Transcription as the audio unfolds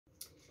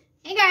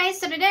Hey guys,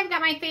 so today I've got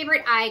my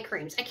favorite eye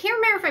creams. I can't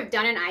remember if I've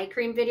done an eye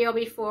cream video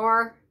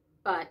before,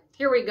 but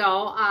here we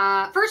go.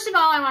 First of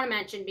all, I want to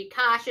mention, be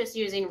cautious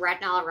using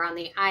retinol around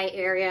the eye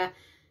area,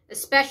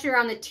 especially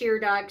around the tear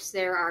ducts.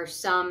 There are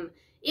some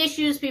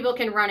issues people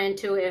can run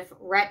into if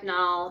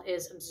retinol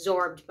is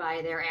absorbed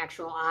by their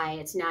actual eye.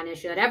 It's not an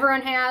issue that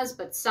everyone has,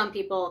 but some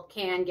people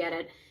can get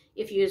it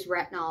if you use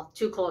retinol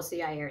too close to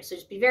the eye area. So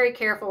just be very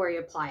careful where you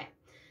apply it.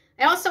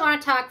 I also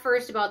want to talk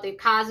first about the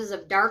causes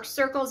of dark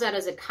circles. That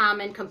is a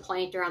common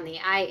complaint around the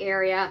eye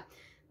area.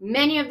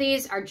 Many of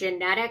these are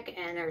genetic,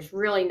 and there's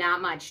really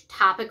not much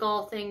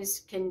topical things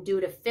can do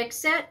to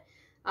fix it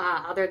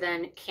other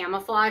than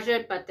camouflage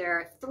it. But there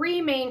are three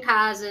main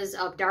causes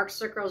of dark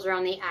circles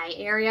around the eye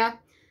area.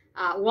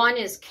 One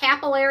is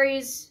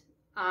capillaries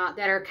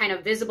that are kind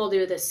of visible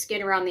due to the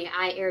skin around the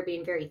eye area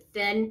being very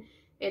thin.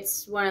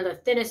 It's one of the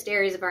thinnest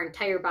areas of our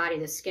entire body.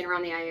 The skin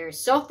around the eye area is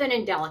so thin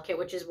and delicate,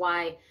 which is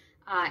why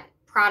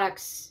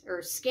products or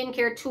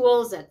skincare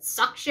tools that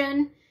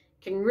suction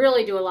can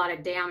really do a lot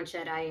of damage to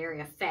that eye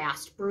area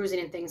fast, bruising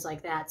and things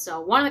like that.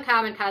 So one of the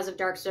common causes of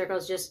dark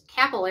circles is just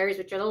capillaries,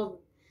 which are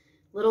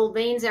little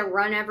veins that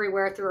run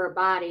everywhere through our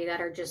body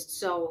that are just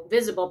so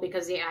visible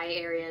because the eye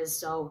area is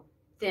so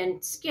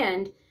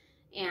thin-skinned,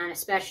 and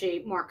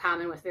especially more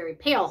common with very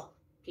pale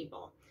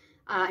people.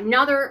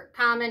 Another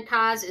common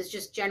cause is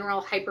just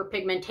general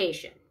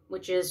hyperpigmentation,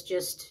 which is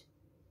just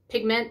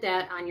pigment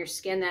that on your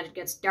skin that it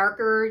gets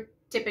darker,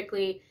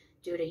 typically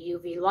due to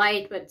UV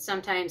light, but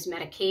sometimes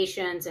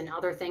medications and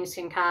other things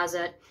can cause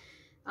it.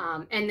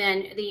 And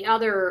then the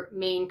other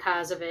main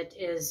cause of it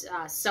is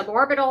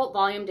suborbital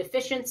volume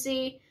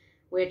deficiency,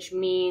 which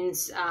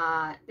means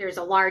there's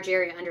a large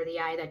area under the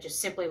eye that just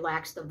simply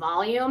lacks the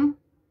volume,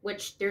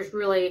 which there's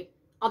really,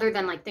 other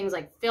than like things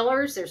like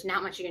fillers, there's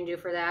not much you can do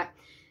for that.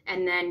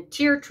 And then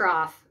tear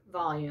trough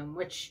volume,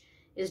 which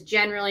is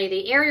generally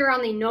the area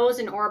around the nose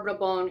and orbital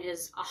bone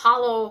is a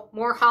hollow,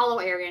 more hollow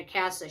area, and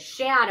casts a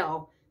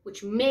shadow,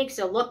 which makes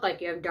it look like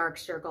you have dark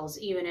circles,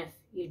 even if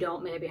you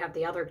don't maybe have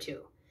the other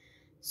two.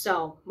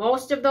 So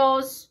most of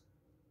those,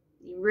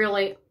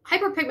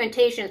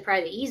 hyperpigmentation is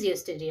probably the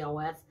easiest to deal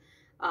with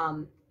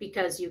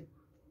because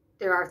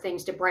there are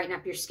things to brighten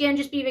up your skin.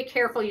 Just be very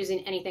careful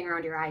using anything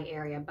around your eye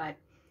area. But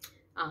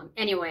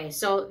anyway,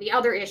 so the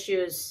other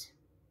issues,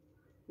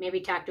 maybe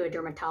talk to a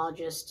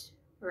dermatologist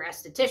or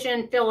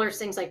esthetician. Fillers,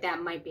 things like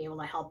that might be able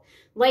to help.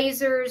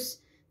 Lasers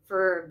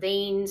for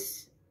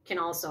veins can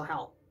also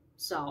help.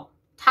 So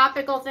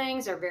topical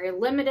things are very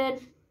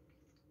limited,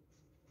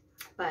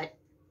 but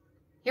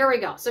here we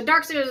go. So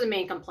dark circles is the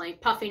main complaint.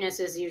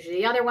 Puffiness is usually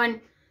the other one.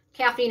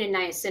 Caffeine and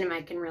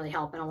niacinamide can really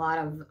help, and a lot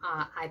of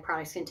eye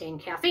products contain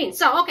caffeine.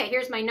 So, okay,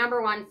 here's my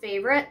number one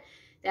favorite.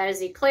 That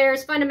is the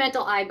Klairs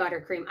Fundamental Eye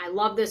Butter Cream. I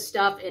love this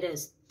stuff. It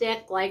is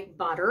thick like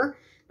butter,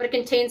 but it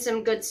contains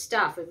some good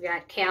stuff. We've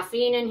got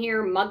caffeine in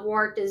here,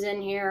 mugwort is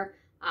in here,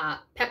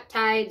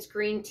 peptides,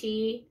 green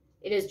tea.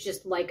 It is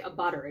just like a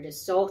butter. It is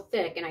so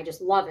thick, and I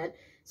just love it.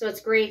 So it's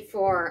great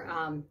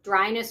for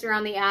dryness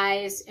around the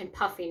eyes and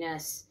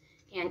puffiness,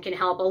 and can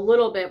help a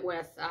little bit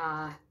with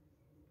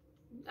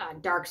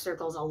dark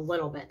circles, a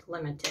little bit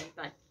limited.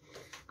 But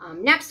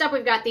next up,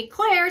 we've got the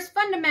Klairs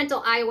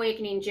Fundamental Eye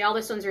Awakening Gel.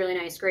 This one's really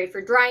nice, great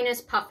for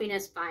dryness,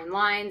 puffiness, fine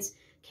lines,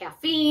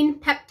 caffeine,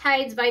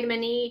 peptides,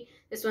 vitamin E.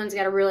 This one's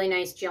got a really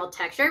nice gel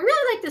texture. I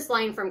really like this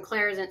line from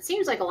Klairs, and it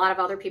seems like a lot of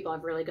other people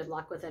have really good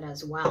luck with it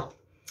as well.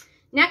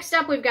 Next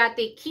up, we've got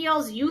the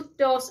Kiehl's Youth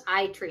Dose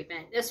Eye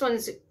Treatment. This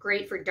one's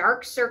great for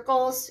dark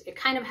circles. It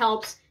kind of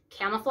helps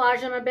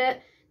camouflage them a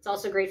bit. It's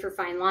also great for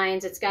fine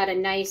lines. It's got a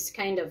nice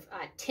kind of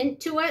tint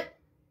to it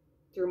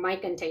through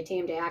mica and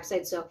titanium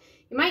dioxide. So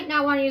you might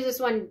not want to use this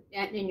one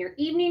in your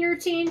evening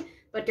routine,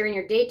 but during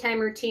your daytime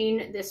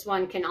routine, this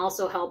one can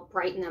also help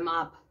brighten them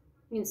up.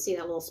 You can see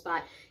that little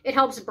spot. It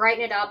helps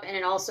brighten it up, and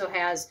it also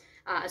has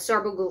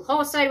ascorbyl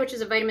glucoside, which is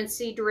a vitamin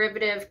C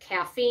derivative,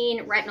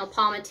 caffeine, retinol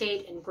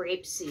palmitate, and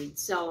grapeseed.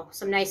 So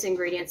some nice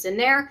ingredients in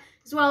there,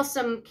 as well as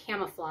some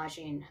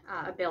camouflaging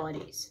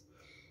abilities.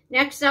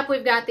 Next up,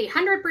 we've got the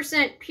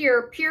 100%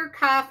 pure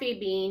coffee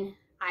bean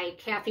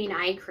caffeine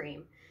eye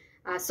cream.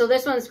 So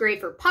this one's great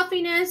for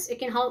puffiness. It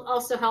can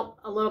also help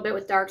a little bit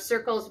with dark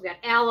circles. We've got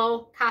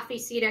aloe, coffee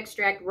seed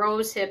extract,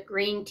 rose hip,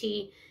 green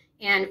tea,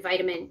 and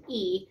vitamin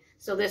E.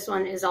 So this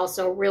one is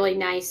also really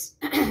nice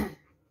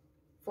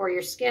for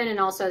your skin, and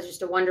also has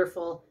just a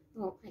wonderful,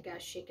 oh, I gotta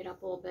shake it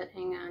up a little bit,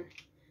 hang on,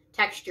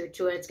 texture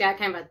to it. It's got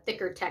kind of a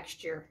thicker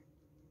texture.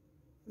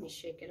 Let me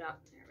shake it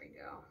up, there we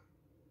go.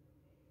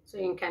 So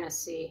you can kind of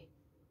see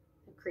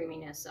the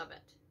creaminess of it.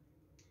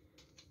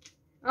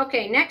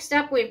 Okay, next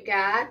up we've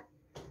got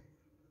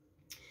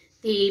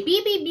the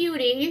BB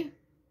Beauty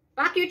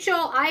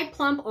Bakuchiol Eye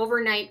Plump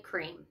Overnight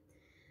Cream.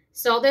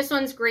 So this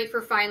one's great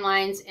for fine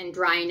lines and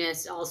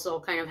dryness, also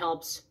kind of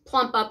helps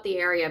plump up the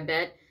area a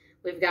bit.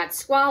 We've got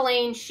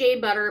squalane,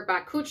 shea butter,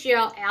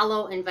 bakuchiol,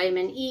 aloe, and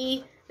vitamin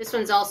E. This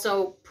one's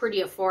also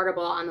pretty affordable,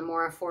 on the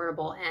more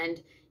affordable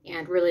end,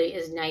 and really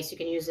is nice. You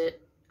can use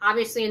it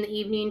obviously in the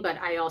evening, but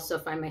I also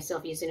find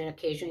myself using it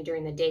occasionally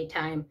during the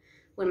daytime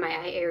when my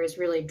eye area is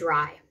really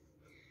dry.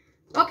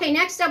 Okay,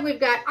 next up we've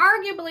got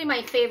arguably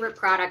my favorite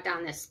product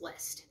on this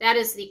list. That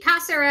is the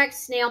Cosrx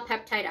Snail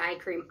Peptide Eye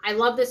Cream. I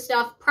love this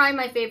stuff. Probably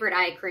my favorite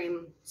eye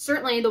cream.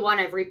 Certainly the one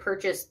I've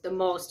repurchased the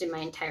most in my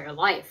entire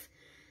life.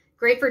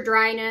 Great for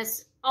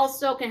dryness.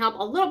 Also can help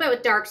a little bit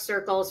with dark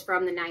circles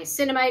from the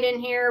niacinamide in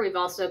here. We've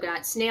also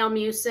got snail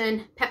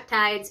mucin,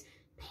 peptides,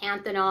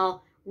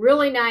 panthenol.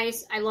 Really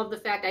nice. I love the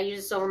fact I use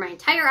this over my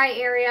entire eye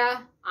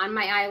area, on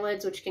my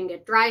eyelids, which can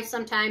get dry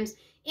sometimes,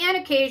 and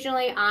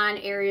occasionally on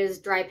areas,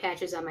 dry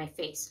patches on my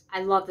face. I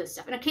love this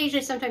stuff. And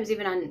occasionally, sometimes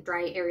even on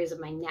dry areas of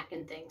my neck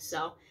and things.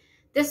 So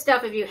this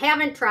stuff, if you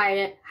haven't tried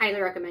it, highly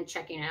recommend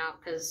checking it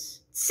out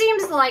because it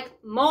seems like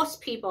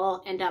most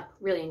people end up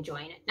really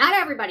enjoying it. Not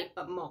everybody,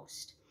 but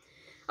most.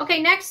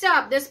 Okay, next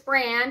up, this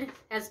brand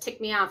has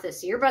ticked me off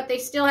this year, but they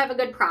still have a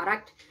good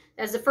product.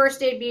 That's the first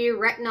debut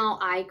Retinol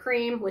Eye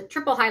Cream with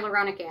triple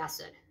hyaluronic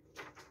acid.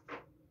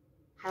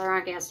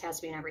 Hyaluronic acid has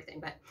to be in everything,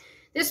 but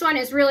this one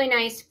is really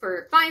nice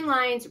for fine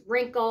lines,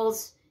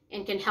 wrinkles,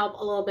 and can help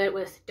a little bit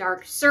with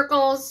dark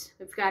circles.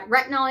 We've got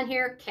retinol in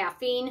here,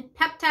 caffeine,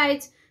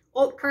 peptides,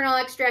 oat kernel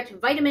extract,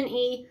 vitamin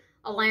E,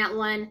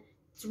 allantoin.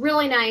 It's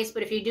really nice,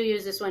 but if you do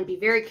use this one, be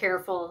very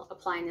careful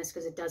applying this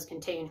because it does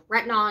contain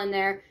retinol in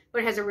there,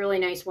 but it has a really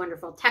nice,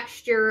 wonderful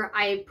texture.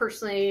 I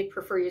personally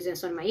prefer using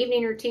this one in my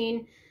evening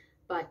routine,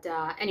 but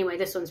anyway,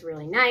 this one's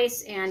really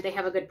nice, and they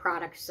have a good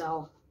product,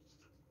 so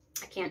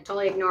I can't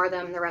totally ignore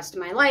them the rest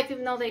of my life,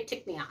 even though they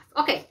tick me off.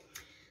 Okay,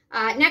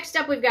 next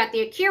up, we've got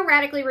the Acure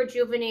Radically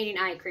Rejuvenating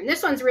Eye Cream.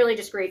 This one's really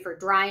just great for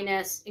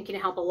dryness and can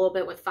help a little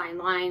bit with fine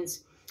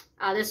lines.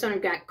 This one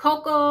we've got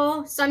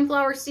cocoa,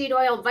 sunflower seed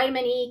oil,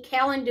 vitamin E,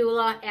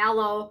 calendula,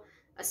 aloe,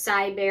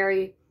 acai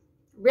berry.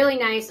 Really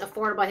nice,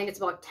 affordable. I think it's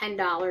about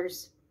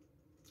 $10.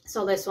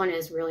 So this one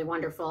is really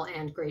wonderful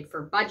and great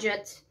for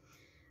budget.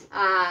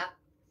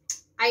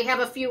 I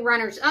have a few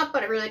runners up,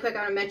 but really quick,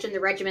 I want to mention the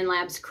Regimen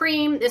Labs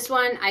cream. This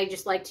one I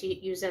just like to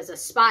use as a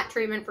spot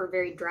treatment for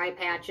very dry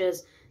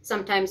patches.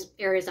 Sometimes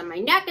areas on my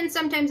neck, and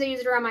sometimes I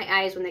use it around my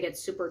eyes when they get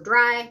super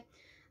dry.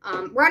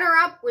 Runner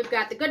up, we've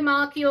got the Good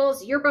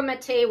Molecules, Yerba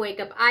Mate Wake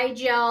Up Eye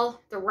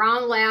Gel, the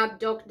Round Lab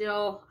Doke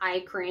Dough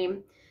Eye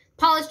Cream,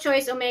 Paula's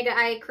Choice Omega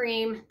Eye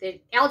Cream, the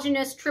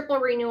Alginist Triple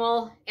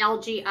Renewal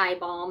Algae Eye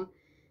Balm,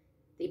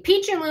 the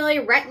Peach and Lily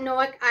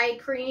Retinoic Eye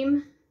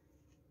Cream,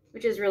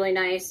 which is really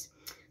nice.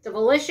 The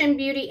Volition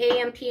Beauty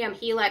AM PM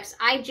Helix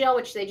Eye Gel,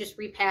 which they just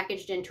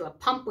repackaged into a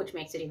pump, which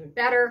makes it even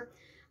better.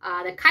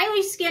 The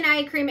Kylie Skin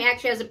Eye Cream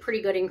actually has a pretty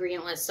good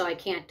ingredient list, so I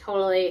can't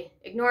totally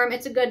ignore them.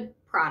 It's a good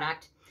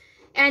product.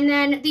 And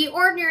then the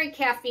Ordinary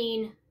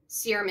Caffeine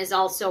Serum is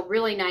also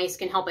really nice,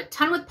 can help a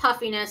ton with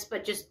puffiness,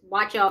 but just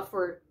watch out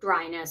for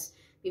dryness.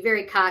 Be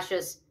very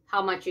cautious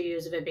how much you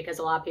use of it because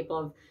a lot of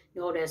people have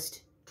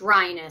noticed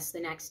dryness the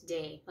next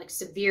day, like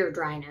severe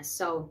dryness.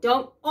 So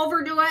don't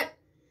overdo it.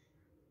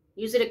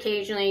 Use it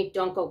occasionally.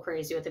 Don't go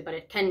crazy with it, but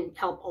it can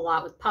help a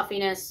lot with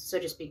puffiness. So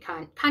just be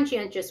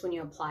conscientious when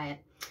you apply it.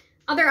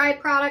 Other eye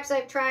products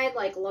I've tried,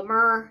 like La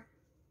Mer.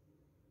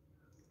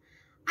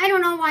 I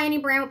don't know why any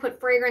brand would put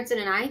fragrance in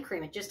an eye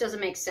cream. It just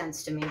doesn't make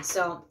sense to me.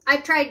 So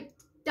I've tried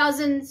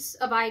dozens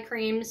of eye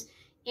creams,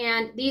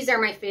 and these are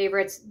my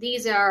favorites.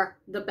 These are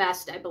the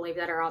best, I believe,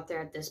 that are out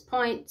there at this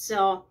point.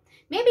 So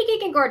maybe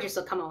Geek and Gorgeous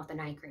will come out with an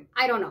eye cream.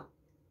 I don't know.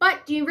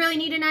 But do you really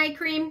need an eye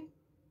cream?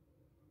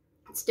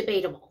 It's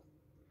debatable.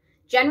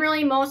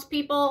 Generally, most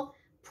people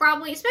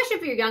probably, especially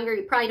if you're younger,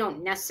 you probably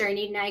don't necessarily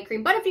need an eye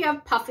cream. But if you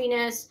have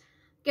puffiness,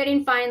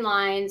 getting fine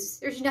lines,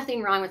 there's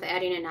nothing wrong with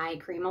adding an eye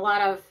cream.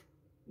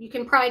 You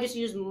can probably just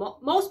use,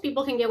 most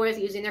people can get away with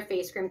using their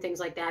face cream, things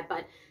like that.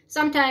 But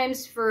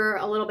sometimes for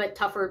a little bit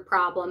tougher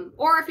problem,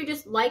 or if you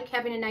just like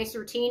having a nice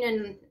routine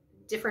and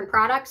different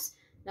products,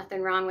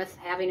 nothing wrong with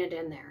having it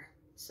in there.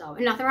 So,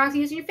 and nothing wrong with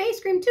using your face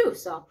cream too.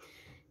 So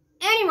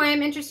anyway,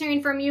 I'm interested in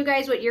hearing from you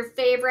guys what your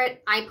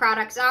favorite eye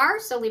products are.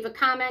 So leave a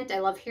comment. I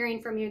love hearing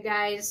from you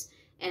guys.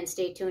 And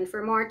stay tuned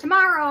for more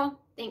tomorrow.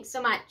 Thanks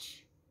so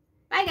much.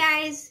 Bye,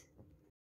 guys.